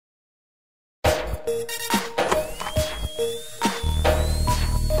I'd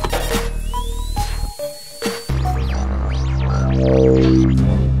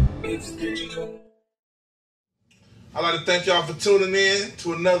like to thank y'all for tuning in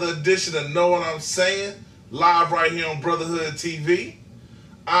to another edition of Know What I'm Saying, live right here on Brotherhood TV.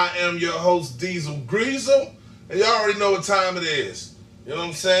 I am your host, Deezil Greezil, and y'all already know what time it is. You know what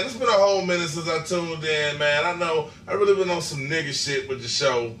I'm saying? It's been a whole minute since I tuned in, man. I know I really been on some nigga shit with the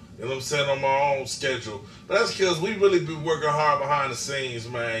show, you know what I'm saying, on my own schedule. But that's because we really been working hard behind the scenes,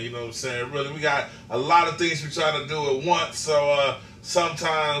 man, you know what I'm saying? Really, we got a lot of things we try to do at once, so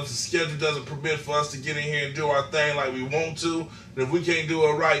sometimes the schedule doesn't permit for us to get in here and do our thing like we want to. And if we can't do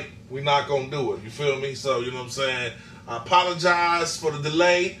it right, we're not going to do it. You feel me? So, you know what I'm saying? I apologize for the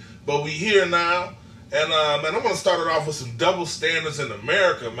delay, but we here now. And, man, I'm going to start it off with some double standards in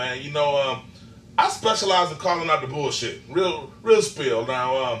America, man. You know, I specialize in calling out the bullshit. Real spill.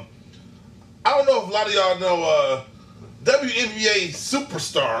 Now, I don't know if a lot of y'all know WNBA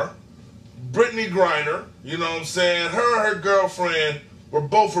superstar Brittany Griner, you know what I'm saying? Her and her girlfriend were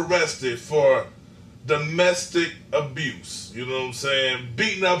both arrested for domestic abuse, you know what I'm saying?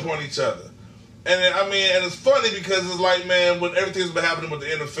 Beating up on each other. And I mean, and it's funny because it's like, man, when everything's been happening with the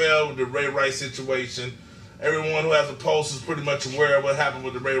NFL, with the Ray Rice situation, everyone who has a pulse is pretty much aware of what happened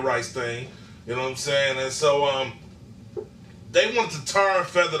with the Ray Rice thing, you know what I'm saying? And so, they wanted to tar and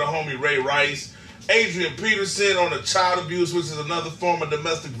feather the homie Ray Rice. Adrian Peterson on the child abuse, which is another form of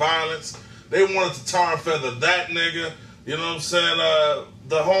domestic violence. They wanted to tar and feather that nigga. You know what I'm saying?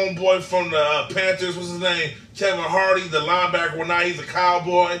 The homeboy from the Panthers, what's his name? Kevin Hardy, the linebacker. Well, now he's a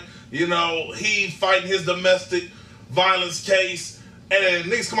Cowboy. You know, he fighting his domestic violence case. And then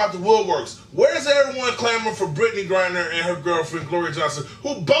niggas come out the woodworks. Where's everyone clamoring for Brittany Griner and her girlfriend, Gloria Johnson,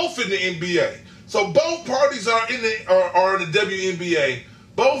 who both in the NBA? So both parties are in the WNBA.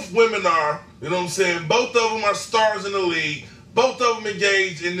 Both women are, you know what I'm saying? Both of them are stars in the league. Both of them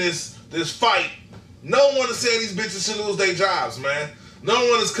engaged in this fight. No one is saying these bitches should lose their jobs, man. No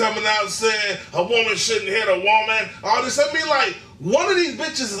one is coming out saying a woman shouldn't hit a woman. All this. I mean, like, one of these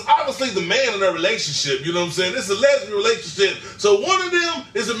bitches is obviously the man in their relationship. You know what I'm saying? It's a lesbian relationship. So one of them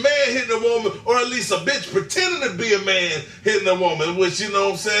is a man hitting a woman, or at least a bitch pretending to be a man hitting a woman, which, you know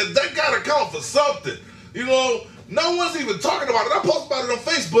what I'm saying, that gotta count for something. You know, no one's even talking about it. I posted about it on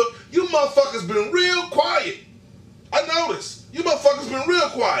Facebook. You motherfuckers been real quiet. I noticed. You motherfuckers been real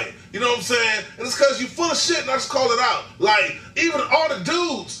quiet. You know what I'm saying? And it's because you full of shit and I just call it out. Like, even all the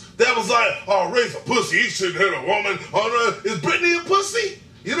dudes that was like, oh, Ray's a pussy, he shouldn't hit a woman. Oh, no, is Brittany a pussy?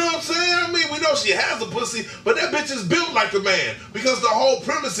 You know what I'm saying? I mean, we know she has a pussy, but that bitch is built like a man. Because the whole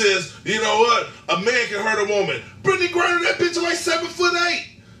premise is, you know what? A man can hurt a woman. Brittany Griner, that bitch is like 7'8".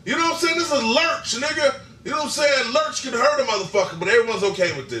 You know what I'm saying? This is lurch, nigga. You know what I'm saying? Lurch can hurt a motherfucker, but everyone's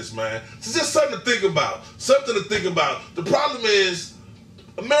okay with this, man. It's just something to think about. Something to think about. The problem is,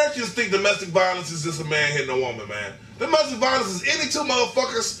 Americans think domestic violence is just a man hitting a woman, man. Domestic violence is any two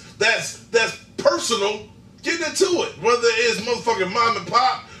motherfuckers that's personal getting into it. Whether it's motherfucking mom and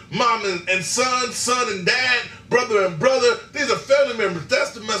pop, mom and son, son and dad, brother and brother. These are family members.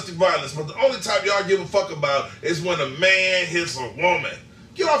 That's domestic violence. But the only type y'all give a fuck about is when a man hits a woman.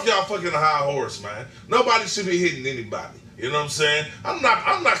 Get off y'all fucking high horse, man. Nobody should be hitting anybody. You know what I'm saying? I'm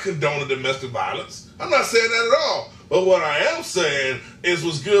not condoning domestic violence. I'm not saying that at all. But what I am saying is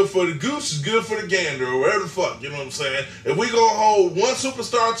what's good for the goose is good for the gander, or whatever the fuck, you know what I'm saying? If we gonna hold one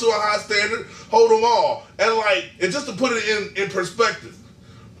superstar to a high standard, hold them all. And just to put it in perspective,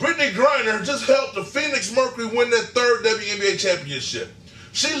 Brittany Griner just helped the Phoenix Mercury win their third WNBA championship.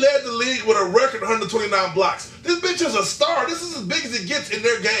 She led the league with a record 129 blocks. This bitch is a star. This is as big as it gets in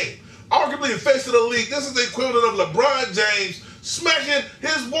their game. Arguably the face of the league. This is the equivalent of LeBron James smacking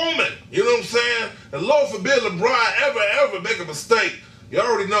his woman. You know what I'm saying? And Lord forbid LeBron ever make a mistake. You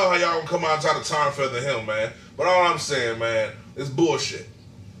already know how y'all gonna come out and try to tar and feather him, man. But all I'm saying, man, it's bullshit.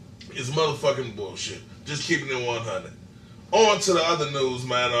 It's motherfucking bullshit. Just keeping it 100. On to the other news,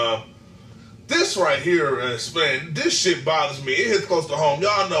 man. This right here, man, this shit bothers me. It hits close to home.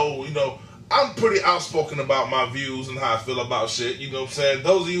 Y'all know, you know, I'm pretty outspoken about my views and how I feel about shit. You know what I'm saying?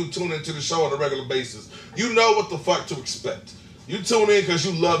 Those of you who tune into the show on a regular basis, you know what the fuck to expect. You tune in because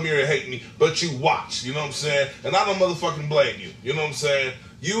you love me or hate me, but you watch. You know what I'm saying? And I don't motherfucking blame you. You know what I'm saying?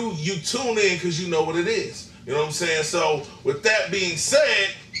 You tune in because you know what it is. You know what I'm saying? So, with that being said,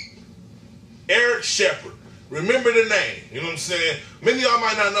 Eric Sheppard. Remember the name, you know what I'm saying? Many of y'all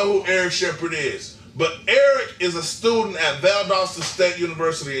might not know who Eric Sheppard is, but Eric is a student at Valdosta State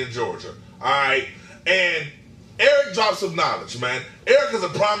University in Georgia, all right? And Eric drops some knowledge, man. Eric is a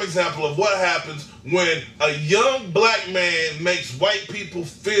prime example of what happens when a young black man makes white people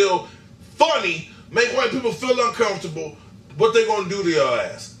feel funny make white people feel uncomfortable, what they gonna do to your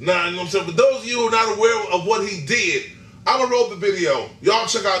ass. Now, you know what I'm saying? For those of you who are not aware of what he did, I'm gonna roll the video. Y'all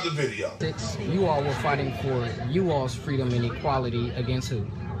check out the video. You all were fighting for you all's freedom and equality against who?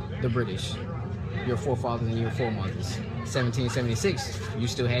 The British. Your forefathers and your foremothers. 1776, you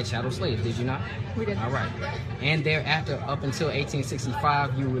still had chattel slaves, did you not? We did. All right. And thereafter, up until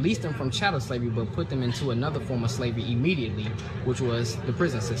 1865, you released them from chattel slavery, but put them into another form of slavery immediately, which was the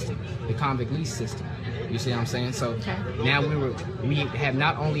prison system, the convict lease system. You see what I'm saying? So now we have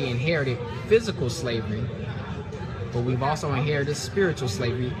not only inherited physical slavery, but we've also inherited spiritual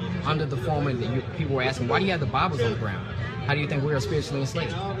slavery under the form of people were asking, why do you have the Bibles on the ground? How do you think we are spiritually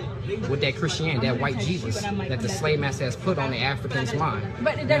enslaved? With that Christianity, that white Jesus that the slave master has put on the African's mind.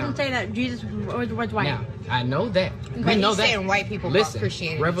 But it doesn't say that Jesus was white. Now, I know that. But we know he's that. saying white people Listen,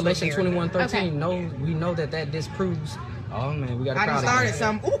 Christianity. Revelation 21:13. We know that disproves. Oh man, we got a crowd. I started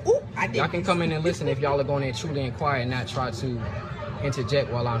some. I did. Y'all can come in and listen if y'all are going there truly inquire and not try to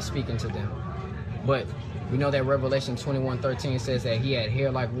interject while I'm speaking to them. But we know that Revelation 21:13 says that he had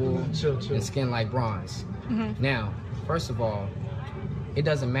hair like wool and skin like bronze. Now, first of all, it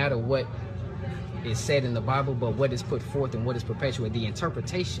doesn't matter what is said in the Bible, but what is put forth and what is perpetuated. The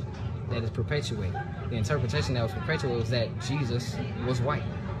interpretation that is perpetuated. The interpretation that was perpetuated was that Jesus was white.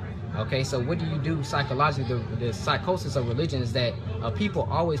 Okay, so what do you do psychologically? The psychosis of religion is that people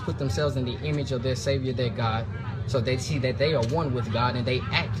always put themselves in the image of their Savior, their God, so they see that they are one with God and they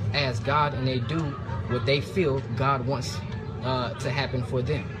act as God and they do what they feel God wants to happen for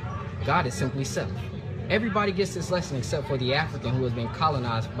them. God is simply self. Everybody gets this lesson except for the African who has been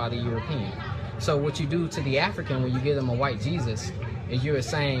colonized by the European. So what you do to the African when you give them a white Jesus is you're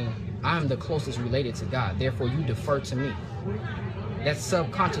saying, I'm the closest related to God, therefore you defer to me. That's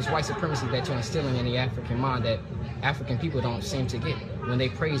subconscious white supremacy that you're instilling in the African mind that African people don't seem to get when they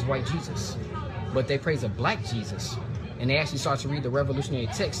praise white Jesus. But they praise a black Jesus. And they actually start to read the revolutionary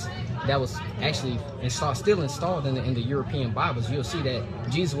text that was actually still installed in the European Bibles. You'll see that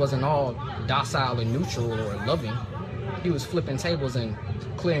Jesus wasn't all docile and neutral or loving. He was flipping tables and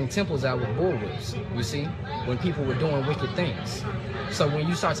clearing temples out with bullwhips, you see, when people were doing wicked things. So when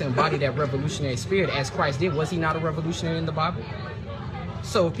you start to embody that revolutionary spirit as Christ did, was he not a revolutionary in the Bible?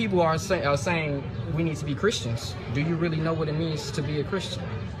 So if people are saying we need to be Christians, do you really know what it means to be a Christian?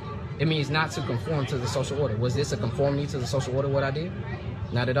 It means not to conform to the social order. Was this a conformity to the social order, what I did?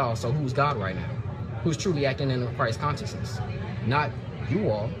 Not at all. So who's God right now? Who's truly acting in Christ consciousness? Not you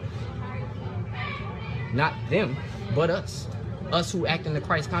all. Not them, but us. Us who act in the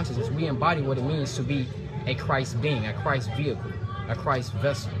Christ consciousness. We embody what it means to be a Christ being, a Christ vehicle, a Christ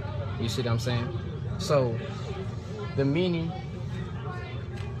vessel. You see what I'm saying? So the meaning,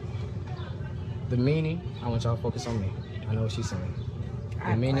 I want y'all to focus on me. I know what she's saying.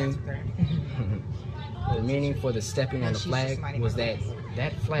 The meaning for the stepping on the flag was that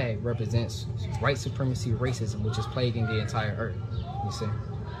flag represents white supremacy, racism, which is plaguing the entire earth. You see?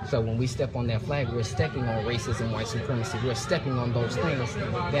 So when we step on that flag, we're stepping on racism, white supremacy. We're stepping on those things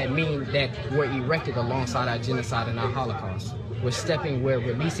that mean that were erected alongside our genocide and our Holocaust. We're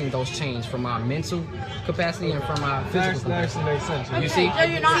releasing those chains from our mental capacity and from our physical capacity. Makes sense. Okay, You see? so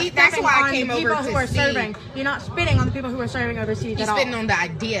you're not that's spitting why I on came the over people to who are see. serving. You're not spitting on the people who are serving overseas He's at all. spitting on the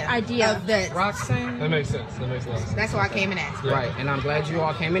idea of the. Roxanne? That makes sense. That makes sense. That's why I came and asked. Right, and I'm glad you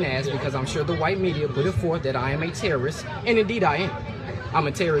all came and asked because I'm sure the white media put it forth that I am a terrorist, and indeed I am. I'm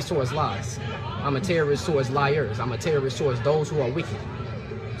a terrorist towards lies. I'm a terrorist towards liars. I'm a terrorist towards those who are wicked.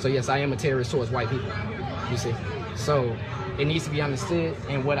 So yes, I am a terrorist towards white people, you see. So it needs to be understood,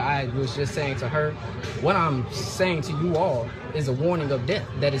 and what I was just saying to her, what I'm saying to you all is a warning of death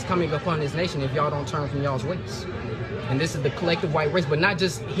that is coming upon this nation if y'all don't turn from y'all's ways. And this is the collective white race, but not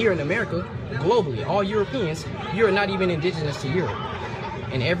just here in America, globally. All Europeans, you're not even indigenous to Europe.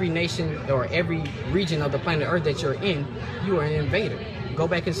 In every nation or every region of the planet Earth that you're in, you are an invader. Go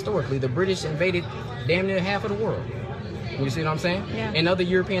back historically, the British invaded damn near half of the world. You see what I'm saying? Yeah. And other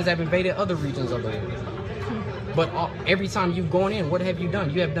Europeans have invaded other regions of the world. But every time you've gone in, what have you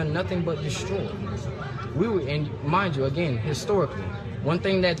done? You have done nothing but destroy. And mind you, again, historically, one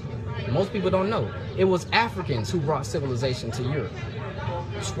thing that most people don't know, it was Africans who brought civilization to Europe.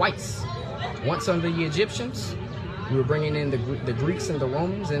 Twice. Once under the Egyptians, we were bringing in the Greeks and the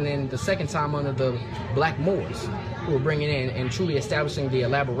Romans, and then the second time under the Black Moors, who were bringing in and truly establishing the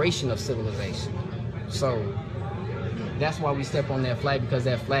elaboration of civilization. So that's why we step on that flag, because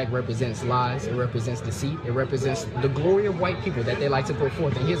that flag represents lies, it represents deceit, it represents the glory of white people that they like to put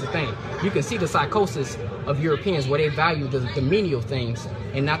forth. And here's the thing, you can see the psychosis of Europeans where they value the menial things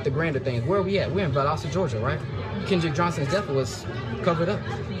and not the grander things. Where are we at? We're in Valdosta, Georgia, right? Kendrick Johnson's death was covered up.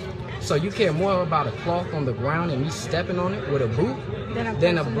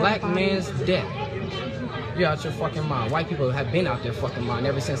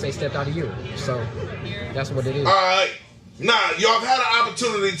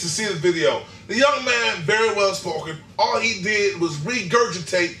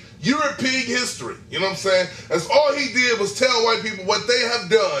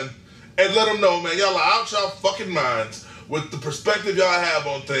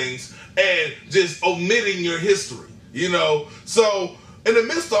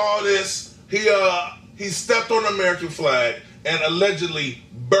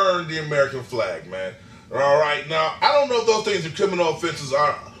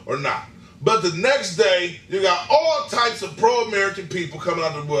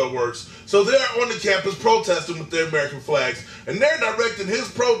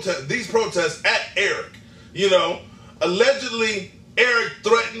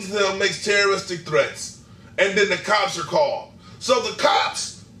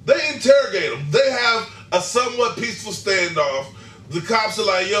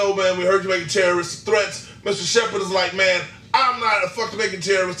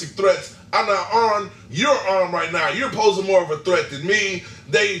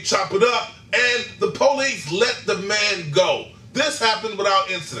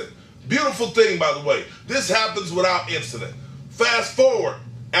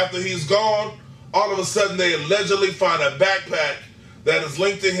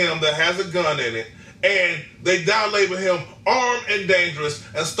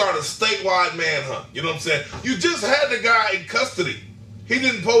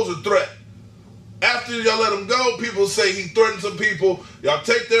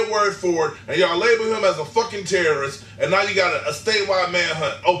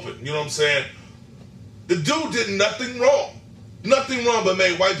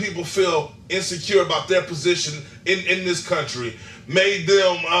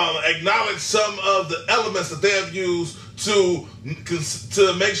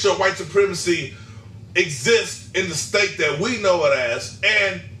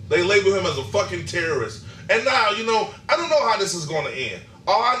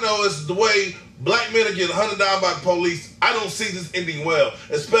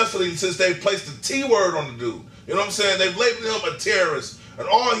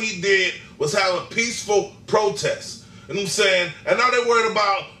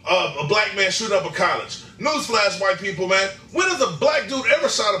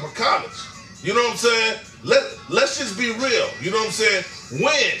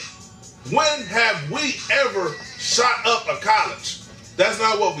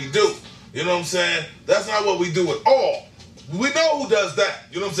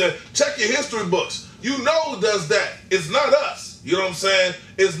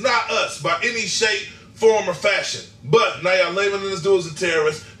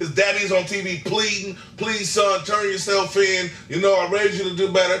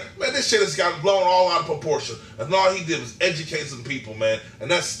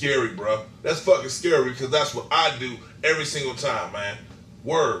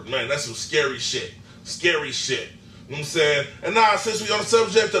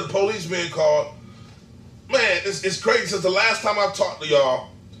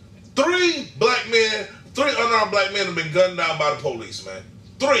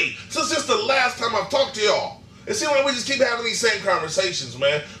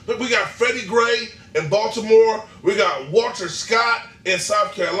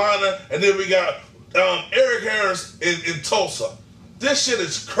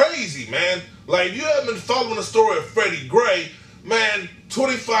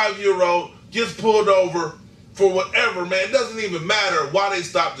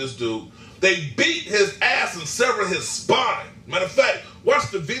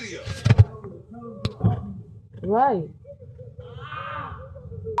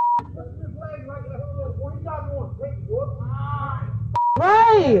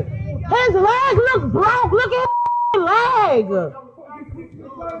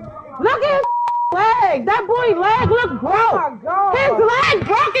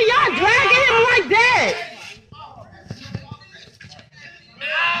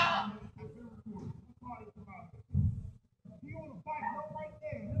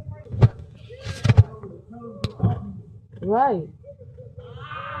 Right.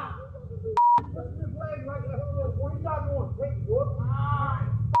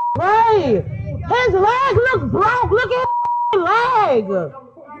 Right. His leg look broke. Look at his leg.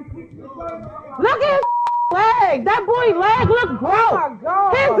 Look at his leg. That boy's leg look broke. Oh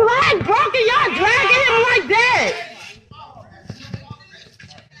his leg broke and y'all dragging him like that.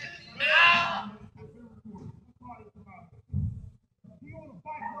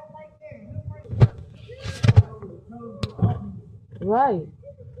 right.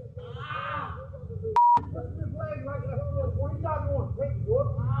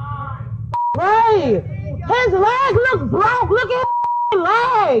 Right. His leg look broke. Look at his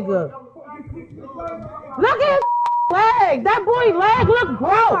leg. Look at his leg. That boy's leg look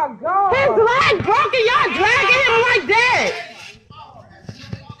broke. His leg broke and y'all dragging him like that.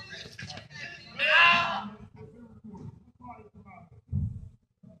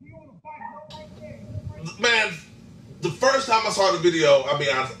 Man, the first time I saw the video, I'll be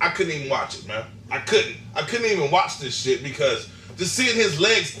honest, I couldn't even watch it, man. I couldn't even watch this shit because just seeing his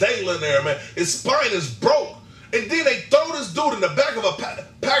legs dangling there, man, his spine is broke. And then they throw this dude in the back of a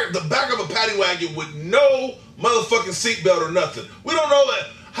paddy wagon with no motherfucking seatbelt or nothing. We don't know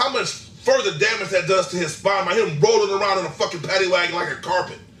how much further damage that does to his spine by him rolling around in a fucking paddy wagon like a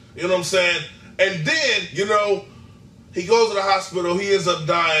carpet. You know what I'm saying? And then, you know, he goes to the hospital. He ends up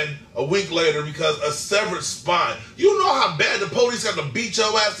dying a week later because of severed spine. You know how bad the police got to beat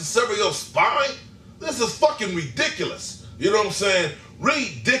your ass to sever your spine? This is fucking ridiculous. You know what I'm saying?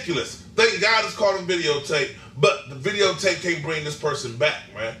 Ridiculous. Thank God it's called a videotape, but the videotape can't bring this person back,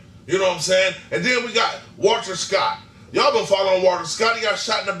 man. You know what I'm saying? And then we got Walter Scott. Y'all been following Walter Scott. He got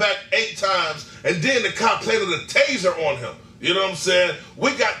shot in the back 8 times, and then the cop planted a taser on him. You know what I'm saying?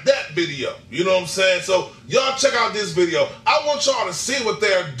 We got that video. You know what I'm saying? So y'all check out this video. I want y'all to see what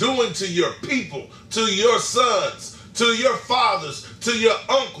they are doing to your people, to your sons, to your fathers, to your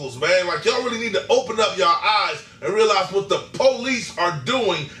uncles, man. Like, y'all really need to open up your eyes and realize what the police are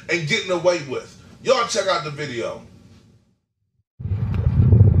doing and getting away with. Y'all check out the video.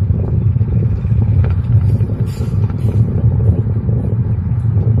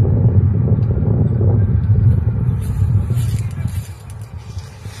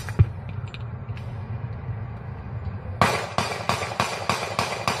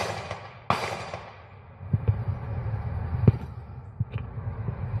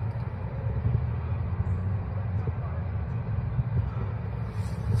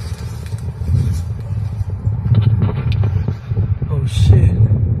 Oh shit.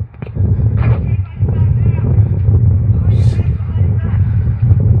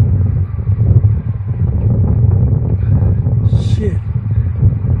 Shit.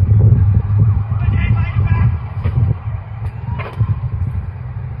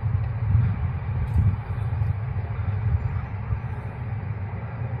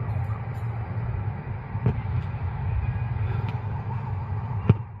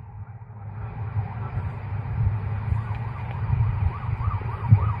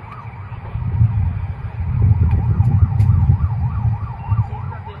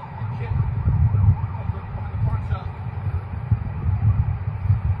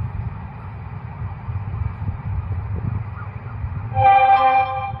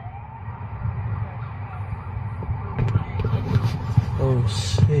 Oh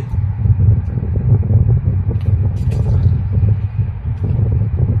shit.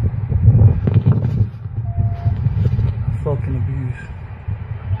 Fucking abuse.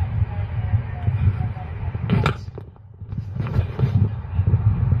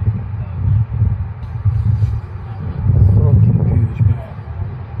 Fucking abuse, man.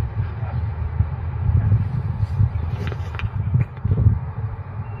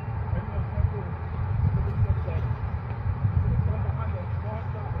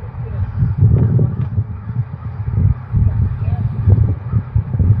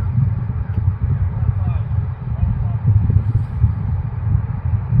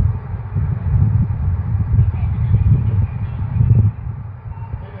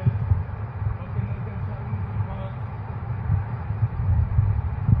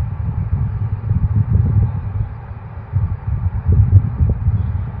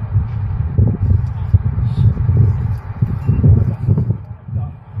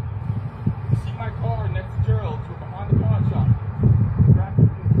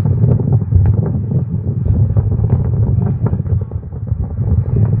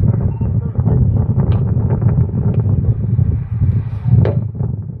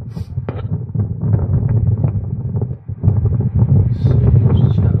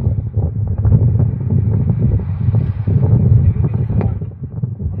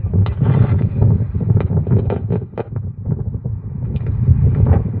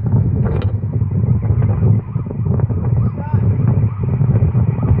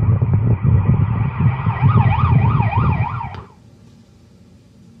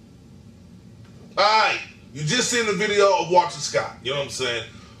 You just seen the video of Walter Scott. You know what I'm saying?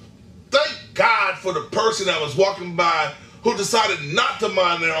 Thank God for the person that was walking by who decided not to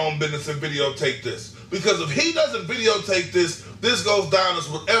mind their own business and videotape this. Because if he doesn't videotape this, this goes down as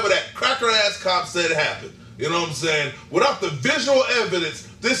whatever that cracker-ass cop said happened. You know what I'm saying? Without the visual evidence,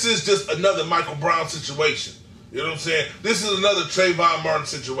 this is just another Michael Brown situation. You know what I'm saying? This is another Trayvon Martin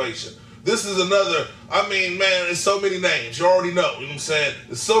situation. This is another, I mean, man, there's so many names. You already know. You know what I'm saying?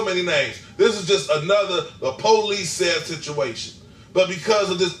 There's so many names. This is just another, the police said situation. But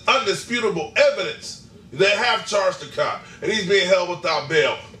because of this undisputable evidence, they have charged the cop, and he's being held without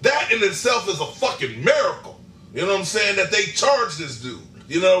bail. That in itself is a fucking miracle. You know what I'm saying? That they charged this dude.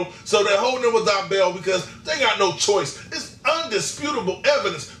 You know, so they're holding him without bail because they got no choice. It's undisputable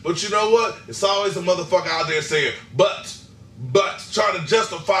evidence. But you know what? It's always a motherfucker out there saying, but trying to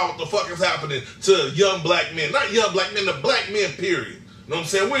justify what the fuck is happening to young black men. Not young black men, the black men, period. You know what I'm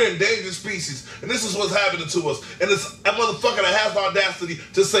saying? We're endangered species, and this is what's happening to us. And it's a motherfucker that has the audacity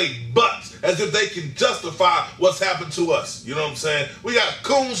to say but, as if they can justify what's happened to us. You know what I'm saying? We got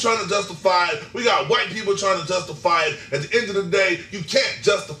coons trying to justify it. We got white people trying to justify it. At the end of the day, you can't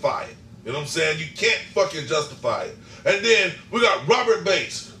justify it. You know what I'm saying? You can't fucking justify it. And then we got Robert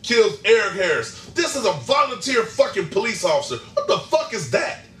Bates kills Eric Harris. This is a volunteer fucking police officer. What the fuck is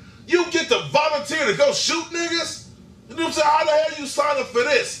that? You get to volunteer to go shoot niggas? You know what I'm saying? How the hell you sign up for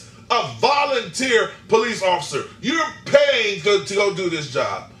this? A volunteer police officer. You're paying to go do this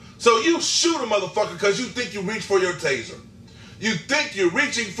job. So you shoot a motherfucker because you think you reach for your taser. You think you're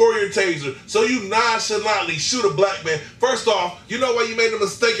reaching for your taser, so you nonchalantly shoot a black man. First off, you know why you made the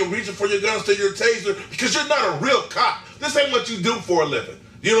mistake of reaching for your guns to your taser? Because you're not a real cop. This ain't what you do for a living.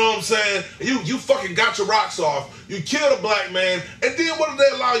 You know what I'm saying? You fucking got your rocks off. You killed a black man, and then what do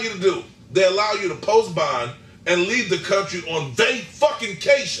they allow you to do? They allow you to post bond and leave the country on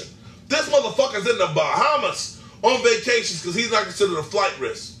vacation. This motherfucker's in the Bahamas on vacations because he's not considered a flight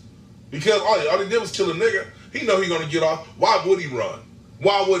risk. Because all he did was kill a nigga. He know he's going to get off. Why would he run?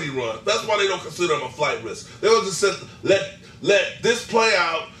 Why would he run? That's why they don't consider him a flight risk. They don't just say, let this play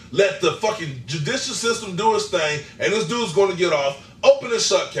out, let the fucking judicial system do its thing, and this dude's going to get off. Open and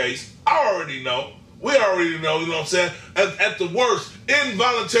shut case. I already know. We already know, you know what I'm saying? At the worst,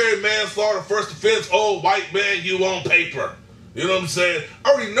 involuntary manslaughter, first offense, old white man, you on paper. You know what I'm saying? I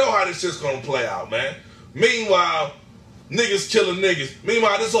already know how this shit's gonna play out, man. Meanwhile, niggas killing niggas.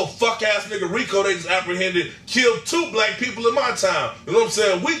 Meanwhile, this old fuck-ass nigga Rico they just apprehended killed 2 black people in my town. You know what I'm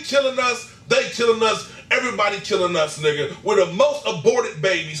saying? We killing us, they killing us, everybody killing us, nigga. We're the most aborted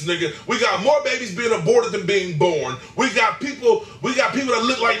babies, nigga. We got more babies being aborted than being born. We got people that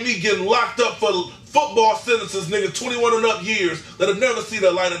look like me getting locked up for football sentences, nigga, 21 and up years that'll never see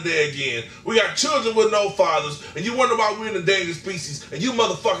the light of day again. We got children with no fathers, and you wonder why we're an endangered species, and you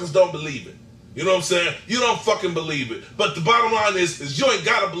motherfuckers don't believe it. You know what I'm saying? You don't fucking believe it. But the bottom line is you ain't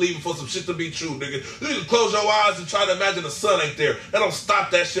gotta believe it for some shit to be true, nigga. You can close your eyes and try to imagine the sun ain't there. That don't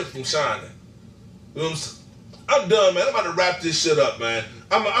stop that shit from shining. You know what I'm saying? I'm done, man. I'm about to wrap this shit up, man.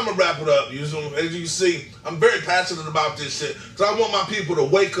 I'm gonna wrap it up. As you can see, I'm very passionate about this shit because I want my people to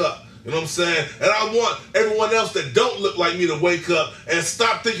wake up. You know what I'm saying? And I want everyone else that don't look like me to wake up and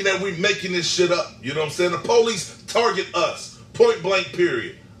stop thinking that we're making this shit up. You know what I'm saying? The police target us. Point blank,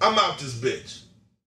 period. I'm out this bitch.